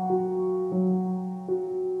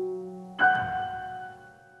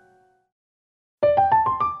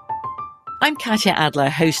 I'm Katya Adler,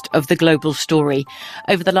 host of The Global Story.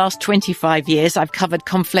 Over the last 25 years, I've covered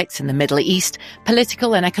conflicts in the Middle East,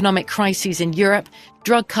 political and economic crises in Europe,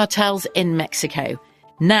 drug cartels in Mexico.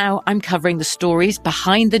 Now I'm covering the stories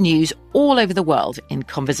behind the news all over the world in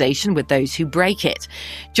conversation with those who break it.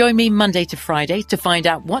 Join me Monday to Friday to find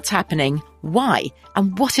out what's happening, why,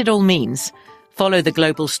 and what it all means. Follow The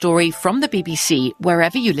Global Story from the BBC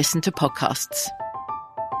wherever you listen to podcasts.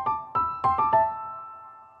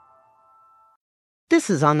 This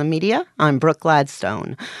is On the Media. I'm Brooke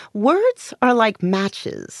Gladstone. Words are like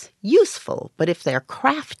matches, useful, but if they're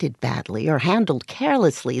crafted badly or handled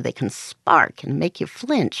carelessly, they can spark and make you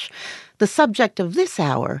flinch. The subject of this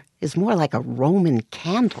hour is more like a Roman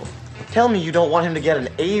candle. Tell me you don't want him to get an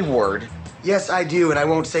A word. Yes, I do, and I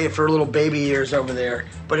won't say it for little baby ears over there,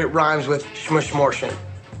 but it rhymes with Shmashmortion.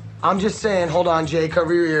 I'm just saying, hold on, Jay,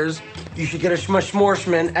 cover your ears. You should get a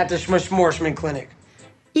Shmashmortion at the Shmashmortion clinic.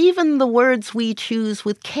 Even the words we choose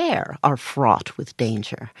with care are fraught with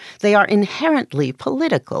danger. They are inherently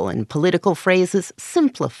political, and political phrases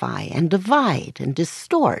simplify and divide and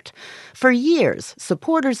distort. For years,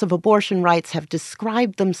 supporters of abortion rights have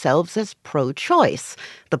described themselves as pro-choice,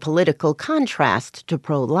 the political contrast to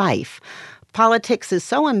pro-life. Politics is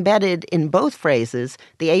so embedded in both phrases,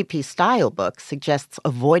 the AP Style book suggests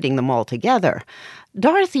avoiding them altogether.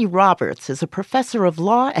 Dorothy Roberts is a professor of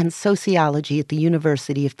law and sociology at the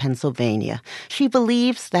University of Pennsylvania. She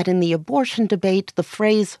believes that in the abortion debate, the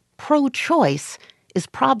phrase pro-choice is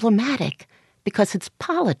problematic because its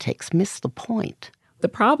politics miss the point. The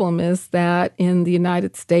problem is that in the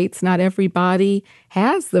United States, not everybody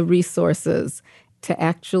has the resources to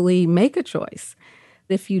actually make a choice.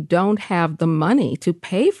 If you don't have the money to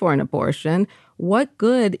pay for an abortion, what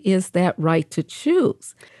good is that right to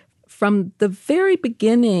choose? From the very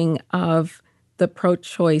beginning of the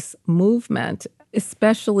pro-choice movement,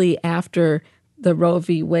 especially after the Roe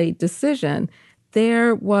v. Wade decision,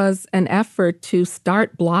 there was an effort to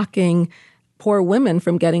start blocking poor women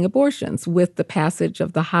from getting abortions with the passage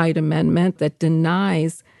of the Hyde Amendment that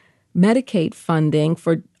denies Medicaid funding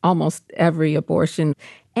for almost every abortion.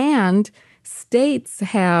 And states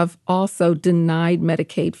have also denied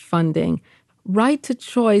Medicaid funding. Right to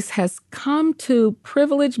choice has come to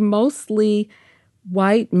privilege mostly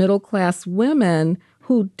white middle-class women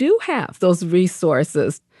who do have those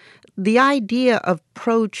resources. The idea of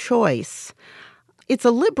pro-choice, it's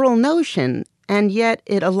a liberal notion, and yet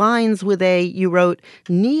it aligns with you wrote,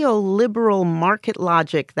 neoliberal market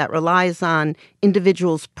logic that relies on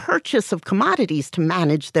individuals' purchase of commodities to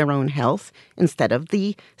manage their own health instead of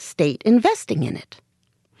the state investing in it.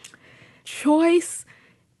 Choice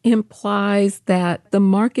implies that the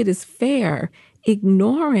market is fair,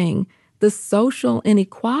 ignoring the social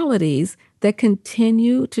inequalities that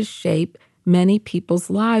continue to shape many people's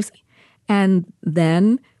lives. And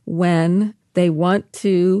then when they want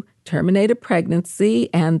to terminate a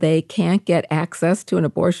pregnancy and they can't get access to an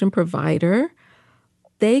abortion provider,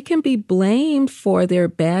 they can be blamed for their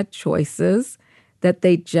bad choices that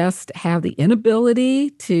they just have the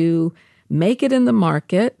inability to make it in the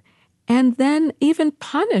market and then even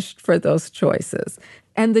punished for those choices.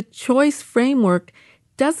 And the choice framework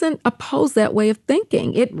doesn't oppose that way of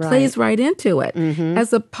thinking. It plays right into it,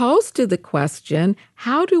 as opposed to the question,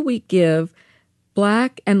 how do we give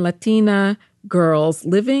Black and Latina girls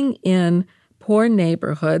living in poor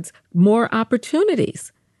neighborhoods more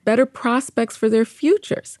opportunities, better prospects for their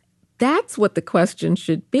futures? That's what the question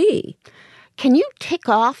should be. Can you tick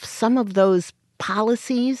off some of those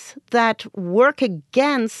policies that work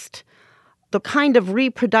against the kind of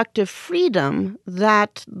reproductive freedom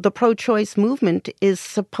that the pro-choice movement is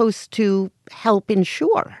supposed to help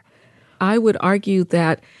ensure? I would argue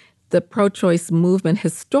that the pro-choice movement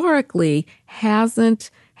historically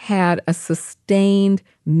hasn't had a sustained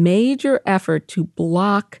major effort to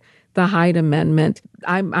block the Hyde Amendment.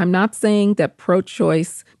 I'm not saying that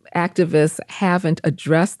pro-choice activists haven't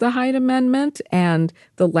addressed the Hyde Amendment and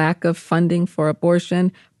the lack of funding for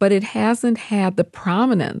abortion, but it hasn't had the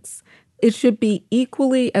prominence. It should be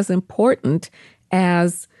equally as important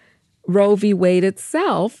as Roe v. Wade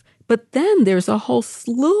itself, but then there's a whole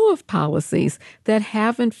slew of policies that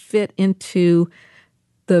haven't fit into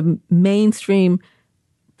the mainstream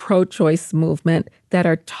pro-choice movement that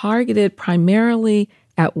are targeted primarily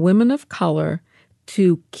at women of color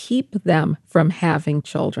to keep them from having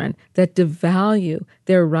children, that devalue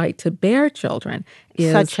their right to bear children.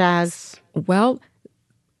 Such as? Well,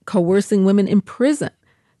 coercing women in prison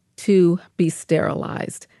to be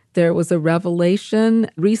sterilized. There was a revelation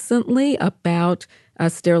recently about a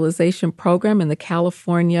sterilization program in the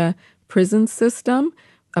California prison system,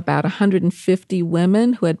 about 150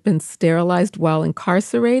 women who had been sterilized while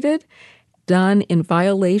incarcerated, done in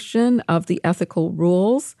violation of the ethical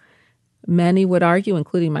rules. Many would argue,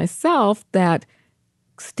 including myself, that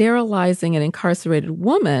sterilizing an incarcerated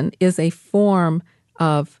woman is a form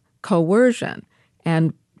of coercion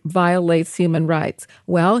and violates human rights.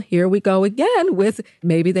 Well, here we go again with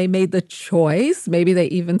maybe they made the choice, maybe they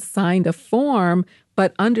even signed a form,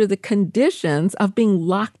 but under the conditions of being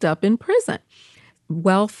locked up in prison.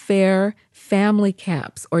 Welfare, family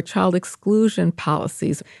caps, or child exclusion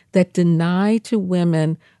policies that deny to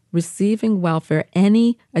women receiving welfare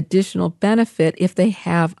any additional benefit if they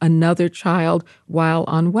have another child while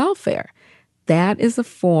on welfare. That is a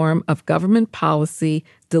form of government policy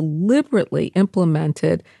deliberately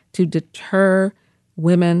implemented to deter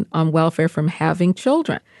women on welfare from having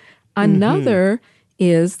children. Another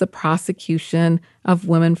is the prosecution of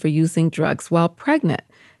women for using drugs while pregnant.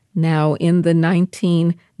 Now, in the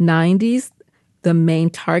 1990s, the main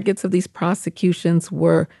targets of these prosecutions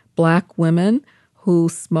were Black women who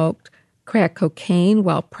smoked crack cocaine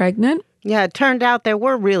while pregnant. Yeah, it turned out there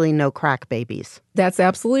were really no crack babies. That's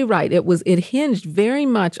absolutely right. It hinged very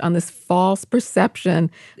much on this false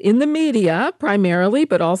perception in the media primarily,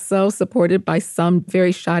 but also supported by some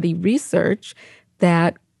very shoddy research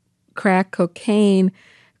that crack cocaine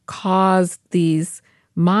caused these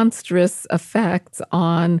monstrous effects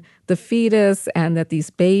on the fetus and that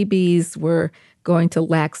these babies were going to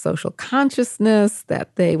lack social consciousness,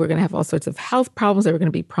 that they were going to have all sorts of health problems, they were going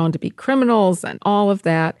to be prone to be criminals, and all of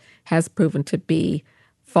that has proven to be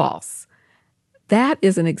false. That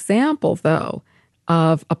is an example, though,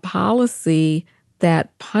 of a policy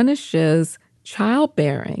that punishes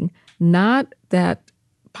childbearing, not that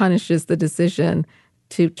punishes the decision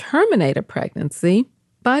to terminate a pregnancy,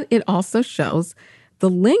 but it also shows the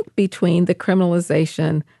link between the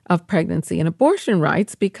criminalization of pregnancy and abortion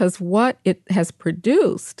rights, because what it has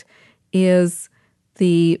produced is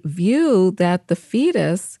the view that the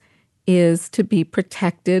fetus is to be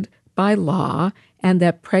protected by law and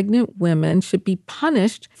that pregnant women should be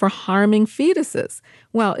punished for harming fetuses.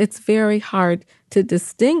 Well, it's very hard to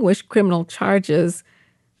distinguish criminal charges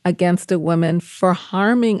against a woman for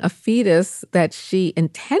harming a fetus that she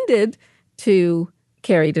intended to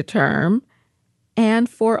carry to term and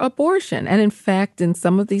for abortion. And in fact, in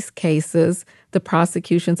some of these cases, the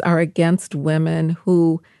prosecutions are against women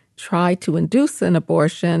who try to induce an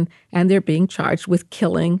abortion and they're being charged with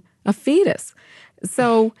killing a fetus.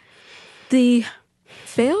 So the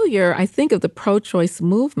failure, I think, of the pro-choice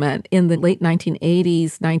movement in the late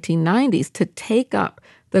 1980s, 1990s to take up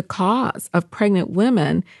the cause of pregnant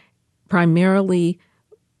women, primarily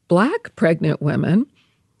Black pregnant women,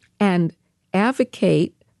 and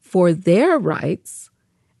advocate for their rights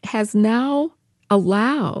has now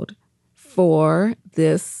allowed for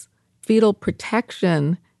this fetal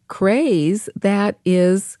protection craze that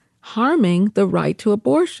is harming the right to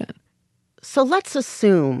abortion. So let's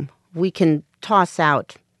assume we can toss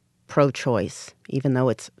out pro-choice, even though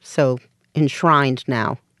it's so enshrined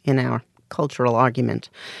now in our cultural argument.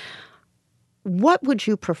 What would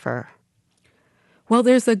you prefer? Well,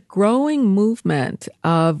 there's a growing movement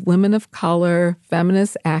of women of color,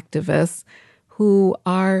 feminist activists who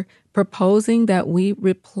are proposing that we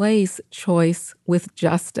replace choice with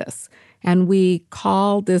justice. And we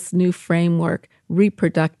call this new framework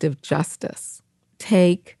reproductive justice.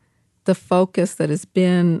 Take the focus that has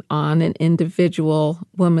been on an individual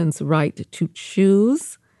woman's right to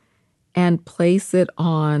choose and place it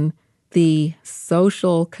on the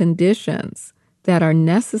social conditions that are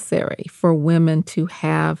necessary for women to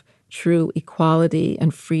have true equality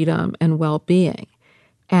and freedom and well-being.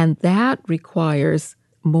 And that requires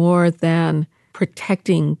more than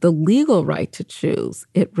protecting the legal right to choose.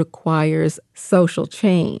 It requires social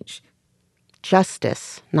change.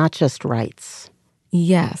 Justice, not just rights.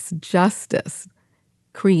 Yes, justice.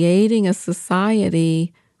 Creating a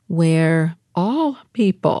society where all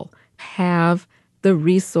people have the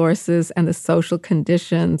resources and the social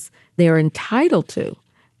conditions they're entitled to.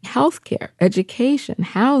 Healthcare, education,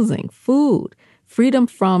 housing, food, freedom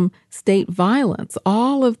from state violence.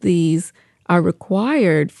 All of these are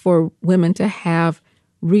required for women to have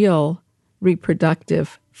real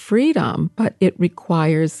reproductive freedom, but it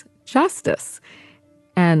requires justice.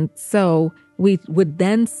 And so we would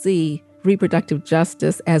then see reproductive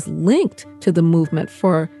justice as linked to the movement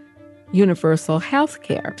for universal health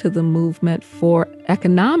care, to the movement for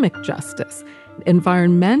economic justice,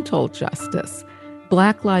 environmental justice,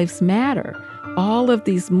 Black Lives Matter. All of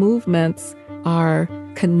these movements are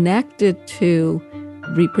connected to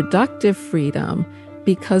reproductive freedom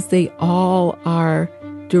because they all are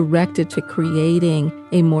directed to creating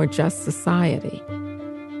a more just society.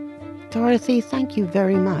 Dorothy, thank you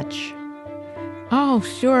very much. Oh,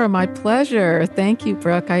 sure. My pleasure. Thank you,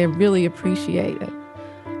 Brooke. I really appreciate it.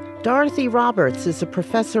 Dorothy Roberts is a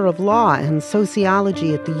professor of law and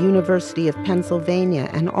sociology at the University of Pennsylvania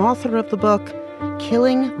and author of the book,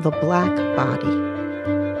 Killing the Black Body.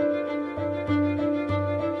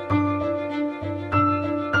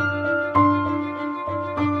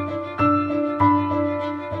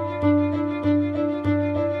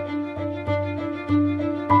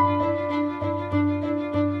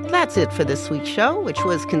 That's it for this week's show, which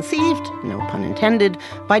was conceived, no pun intended,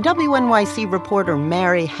 by WNYC reporter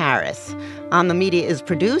Mary Harris. On the Media is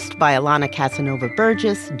produced by Alana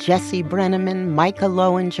Casanova-Burgess, Jesse Brenneman, Micah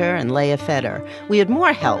Lowinger, and Leah Feder. We had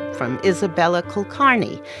more help from Isabella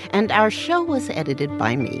Kulkarni, and our show was edited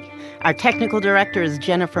by me. Our technical director is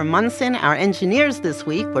Jennifer Munson. Our engineers this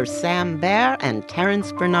week were Sam Baer and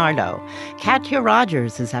Terrence Bernardo. Katya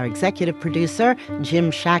Rogers is our executive producer.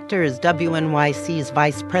 Jim Schachter is WNYC's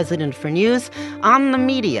vice president for news. On the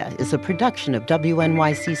Media is a production of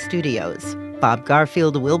WNYC Studios. Bob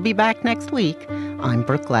Garfield will be back next week. I'm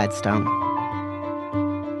Brooke Gladstone.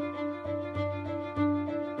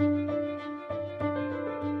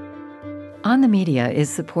 On the Media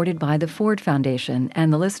is supported by the Ford Foundation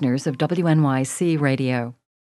and the listeners of WNYC Radio.